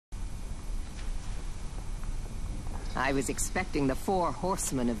I was expecting the 4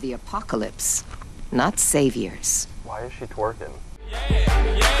 horsemen of the apocalypse, not saviors. Why is she twerking?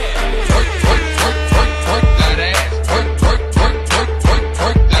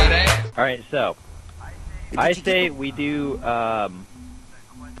 Alright, so I say we do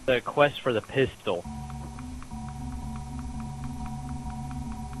the quest for the pistol.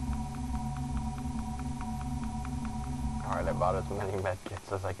 Alright, I bought as many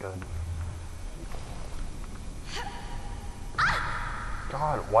medkits as I could.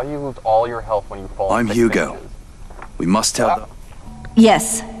 God, why do you lose all your health when you fall? I'm Hugo. We must tell them.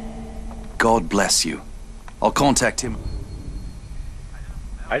 Yes. God bless you. I'll contact him.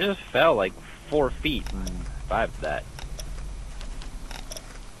 I just fell like 4 feet and survived that.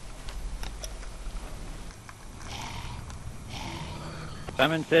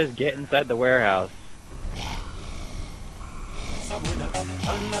 Simon says get inside the warehouse.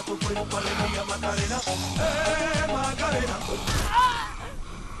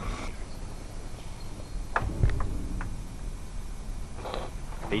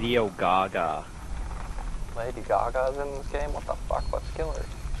 Radio Gaga. Lady Gaga's in this game? What the fuck? Let's kill her.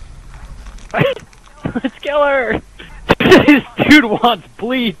 Let's kill her! This dude wants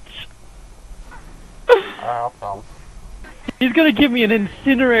bleach! I'll come. He's gonna give me an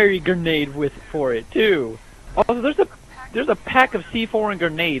incinerary grenade for it too. Also, there's a pack of C4 and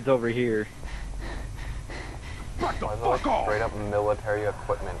grenades over here. Why is there like straight up military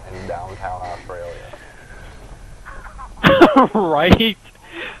equipment in downtown Australia? Right?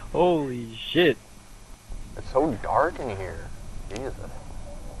 Holy shit. It's so dark in here. Jesus.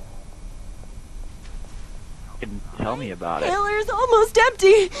 Tell me about it. Inhaler's almost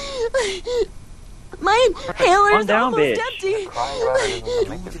empty. My inhaler's down, almost bitch. empty. Crying about it isn't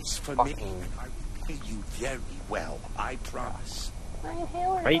make it This for me. fucking... I pay you very well, I promise. My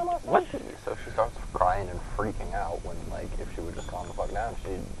inhaler's Right? almost What? empty. So she starts crying and freaking out when, like, if she would just calm the fuck down,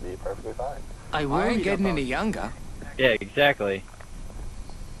 she'd be perfectly fine. I weren't getting any younger. Yeah, exactly.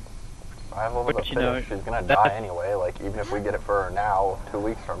 I have over the But you know, finish. She's gonna die anyway. Like, even if we get it for her now, 2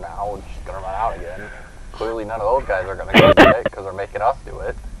 weeks from now, she's gonna run out again. Clearly none of those guys are gonna go get it, because they're making us do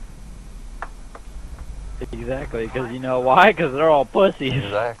it. Exactly, because you know why? Because they're all pussies.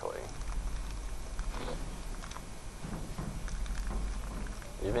 Exactly.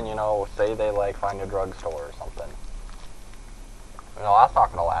 Even, you know, say they, like, find a drugstore or something. You know, that's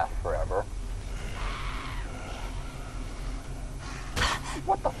not gonna last forever.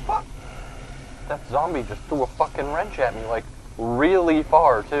 What the fuck? That zombie just threw a fucking wrench at me, like, really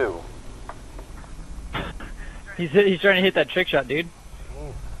far, too. He's trying to hit that trick shot, dude.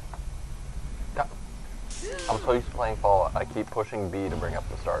 God. I'm so used to playing Fallout, I keep pushing B to bring up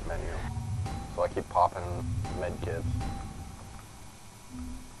the start menu. So I keep popping medkits.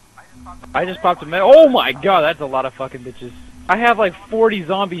 I just popped a med. Oh my god, that's a lot of fucking bitches. I have like 40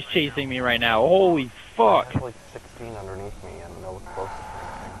 zombies chasing me right now. Holy fuck. I have like 16 underneath me and no explosives or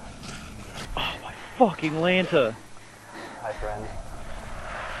anything. Oh my fucking Lanta. Hi, friend.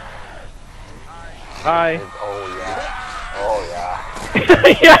 Hi. Oh, yeah. Oh, yeah.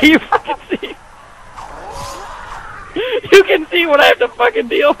 Yeah, you fucking see. You can see what I have to fucking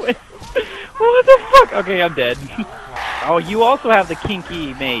deal with. What the fuck? Okay, I'm dead. Oh, you also have the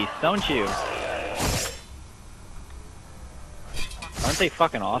kinky mace, don't you? Aren't they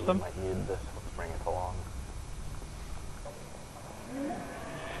fucking awesome? I might need this. Let's bring it along.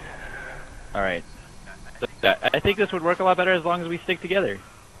 Alright. I think this would work a lot better as long as we stick together.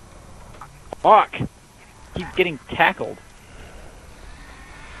 Fuck! Keep getting tackled.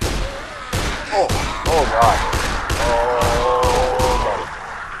 Oh! Oh, God.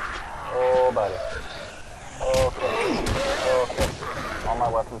 Oh, buddy. Oh, buddy. Okay. Okay. All my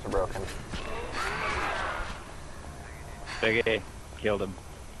weapons are broken. Okay, killed him.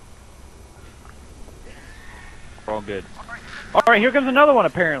 We're all good. Alright, here comes another one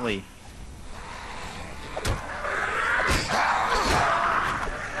apparently.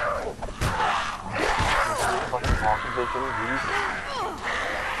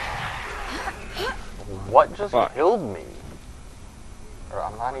 What just killed me? Or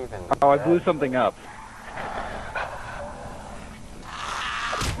I'm not even... Oh, I blew something up.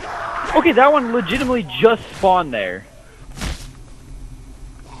 Okay, that one legitimately just spawned there.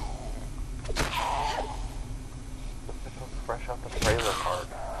 Fresh out the trailer park.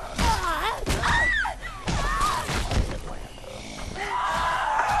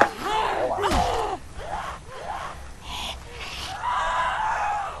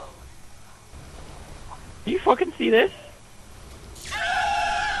 Do you fucking see this?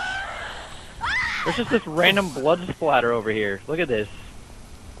 There's just this random blood splatter over here. Look at this.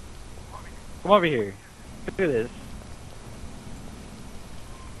 Come over here. Look at this.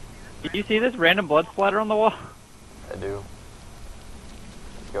 Do you see this random blood splatter on the wall? I do.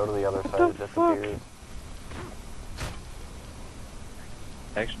 Go to the other side, the it disappears. fuck?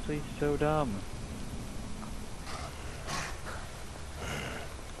 Actually, so dumb.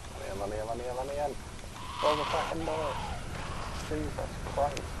 Let me in. Close the fucking door. Jesus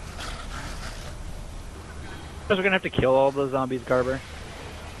Christ. We're gonna have to kill all the zombies, Garber.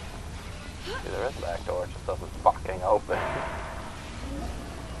 Dude, there is a back door, it just doesn't fucking open.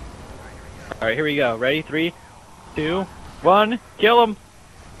 Alright, here we go. Ready? 3, 2, 1, kill him!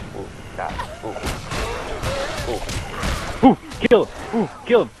 Ooh, God. Ooh. Ooh, kill him! Ooh,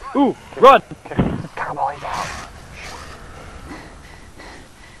 kill him! Ooh, run! Come on, he's out.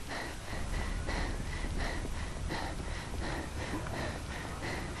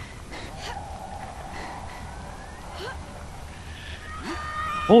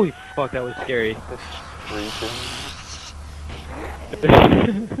 Holy fuck, that was scary.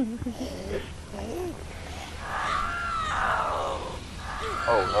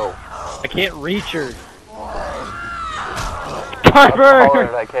 Oh no. I can't reach her.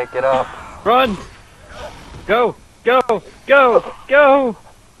 Garber! I can't get up. Run! Go! Go! Go! Go!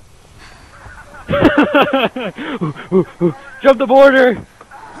 Jump the border!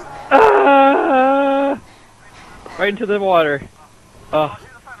 Ah! Right into the water.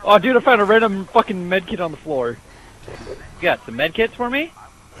 Oh, dude, I found a random fucking medkit on the floor. You got some medkits for me?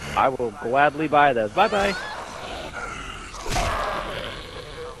 I will gladly buy those. Bye-bye.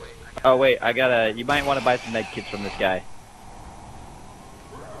 Oh, wait, you might want to buy some medkits from this guy.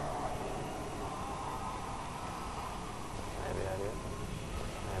 Maybe I do.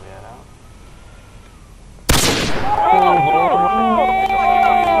 Maybe I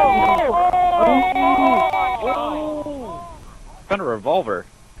don't. Found a revolver.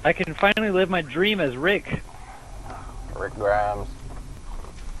 I can finally live my dream as Rick. Rick Grimes.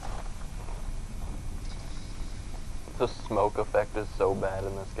 The smoke effect is so bad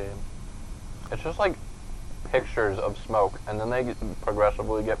in this game. It's just like pictures of smoke, and then they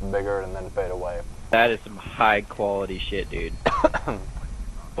progressively get bigger and then fade away. That is some high quality shit, dude.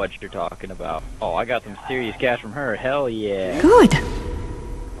 What you're talking about. Oh, I got some serious cash from her. Hell yeah. Good.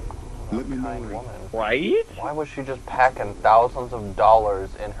 Let me know. Woman. Right? Why was she just packing thousands of dollars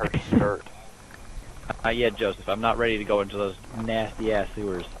in her skirt? Not yet, Joseph. I'm not ready to go into those nasty ass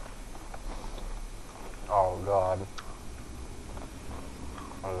sewers. Oh god.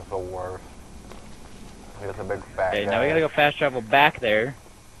 That is the worst. I got a big fat Okay, guy. now we gotta go fast travel back there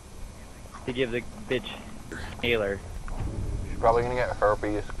to give the bitch Taylor. She's probably gonna get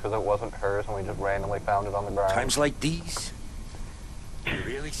herpes because it wasn't hers and we just randomly found it on the ground. Times like these, you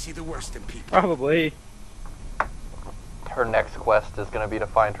really see the worst in people. Probably. Her next quest is gonna be to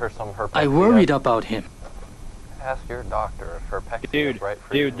find her some herpes. I worried about him. Ask your doctor if herpes Dude, is right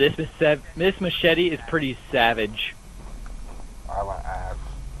for you. dude, this machete is pretty savage. I want to ask.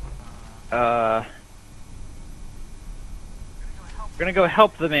 We're gonna go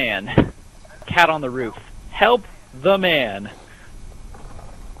help the man. Cat on the roof. Help the man.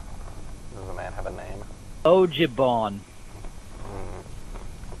 Does the man have a name? Ojibon.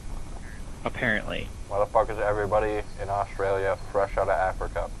 Apparently. Why the fuck is everybody in Australia fresh out of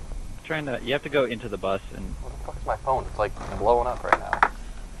Africa? You have to go into the bus and... What the fuck is my phone? It's like blowing up right now.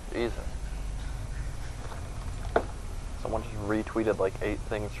 Jesus. Someone just retweeted like 8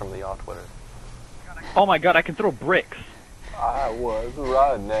 things from the Twitter. Oh my god, I can throw bricks. I was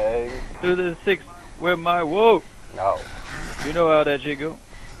running. Through the 6 with my... Whoa! No. You know how that shit go.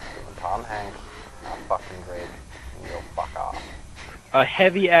 Tom Hanks, not fucking great. You go fuck off. A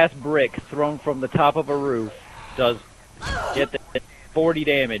heavy-ass brick thrown from the top of a roof does get the 40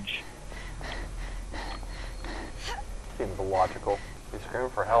 damage. Seems illogical. He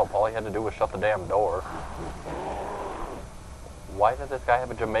screamed for help. All he had to do was shut the damn door. Why did this guy have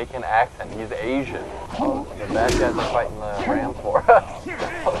a Jamaican accent? He's Asian. Oh, the bad guys are fighting the Rams for us.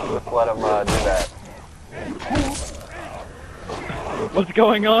 Just let him do that. What's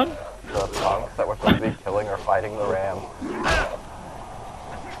going on? The punks that were supposed to be killing are fighting the Rams.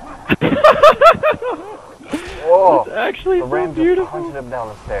 Whoa! It's actually the so Rams beautiful. just punching him down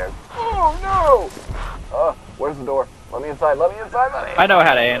the stairs. Oh no! Where's the door? Let me inside, let me inside, let me inside. I know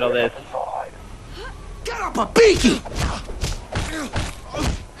how to handle this. Inside. Get up, a beaky!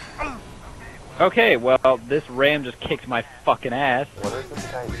 Okay, well, this ram just kicked my fucking ass. What is this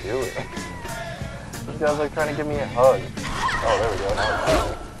guy doing? This guy's like trying to give me a hug. Oh, there we go.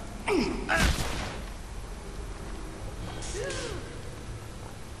 Now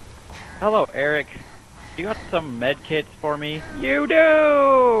Hello, Eric. You got some med kits for me? You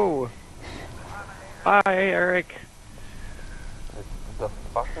do! Bye, Eric. the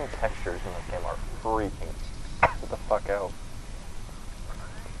fucking textures in this game are freaking the fuck out.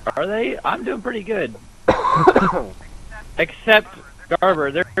 Are they? I'm doing pretty good. Except,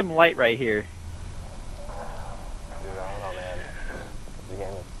 Garber, there's some light right here. Dude, I don't know, man. The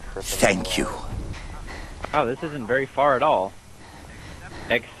game is tripping. Thank you. Oh, this isn't very far at all.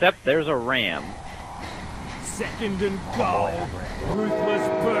 Except there's a ram. Second and goal. Ruthless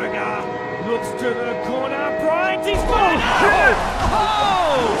Burger looks to the corner. Bryant, he's got it!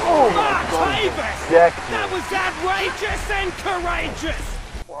 Oh! Mark Davis! That was outrageous and courageous!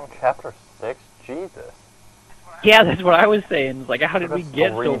 We're on chapter 6? Jesus. Yeah, that's what I was saying. Like, how did we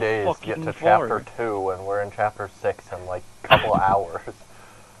get so 3 days to get fucking to far? chapter 2 and we're in chapter 6 in like a couple hours.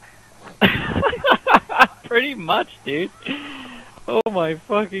 Pretty much, dude. Oh my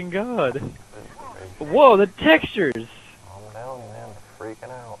fucking god. Whoa, the textures! I'm telling you, man, they're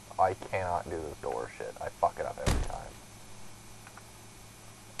freaking out. I cannot do this door shit. I fuck it up every time.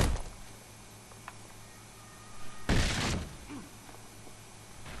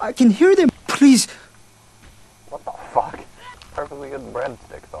 I can hear them. Please. What the fuck? Perfectly good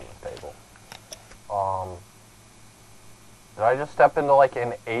breadsticks on this table. Did I just step into like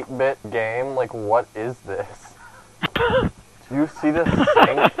an 8-bit game? Like, what is this? Do you see this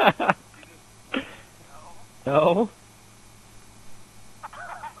stink? No.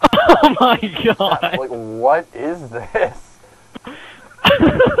 Oh my god. Like, what is this?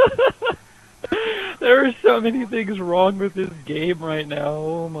 There are so many things wrong with this game right now.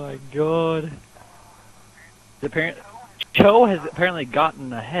 Oh my god. Cho has apparently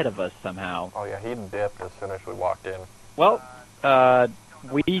gotten ahead of us somehow. Oh yeah, he dipped as soon as we walked in. Well,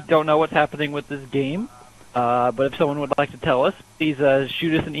 we don't know what's happening with this game, but if someone would like to tell us, please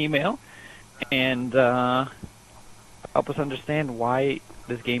shoot us an email and help us understand why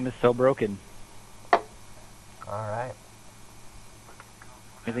this game is so broken. Alright.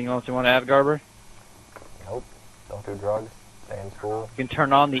 Anything else you want to add, Garber? Nope. Don't do drugs. Stay in school. You can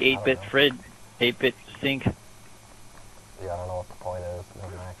turn on the 8-bit fridge, 8-bit sink. Yeah, I don't know what the point is. It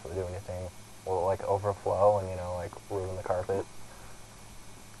doesn't actually do anything. Will it, like, overflow and, you know, like, ruin the carpet?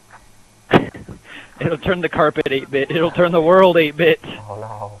 It'll turn the carpet 8-bit. It'll turn the world 8-bit. Oh,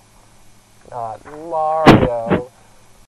 no. Not Mario.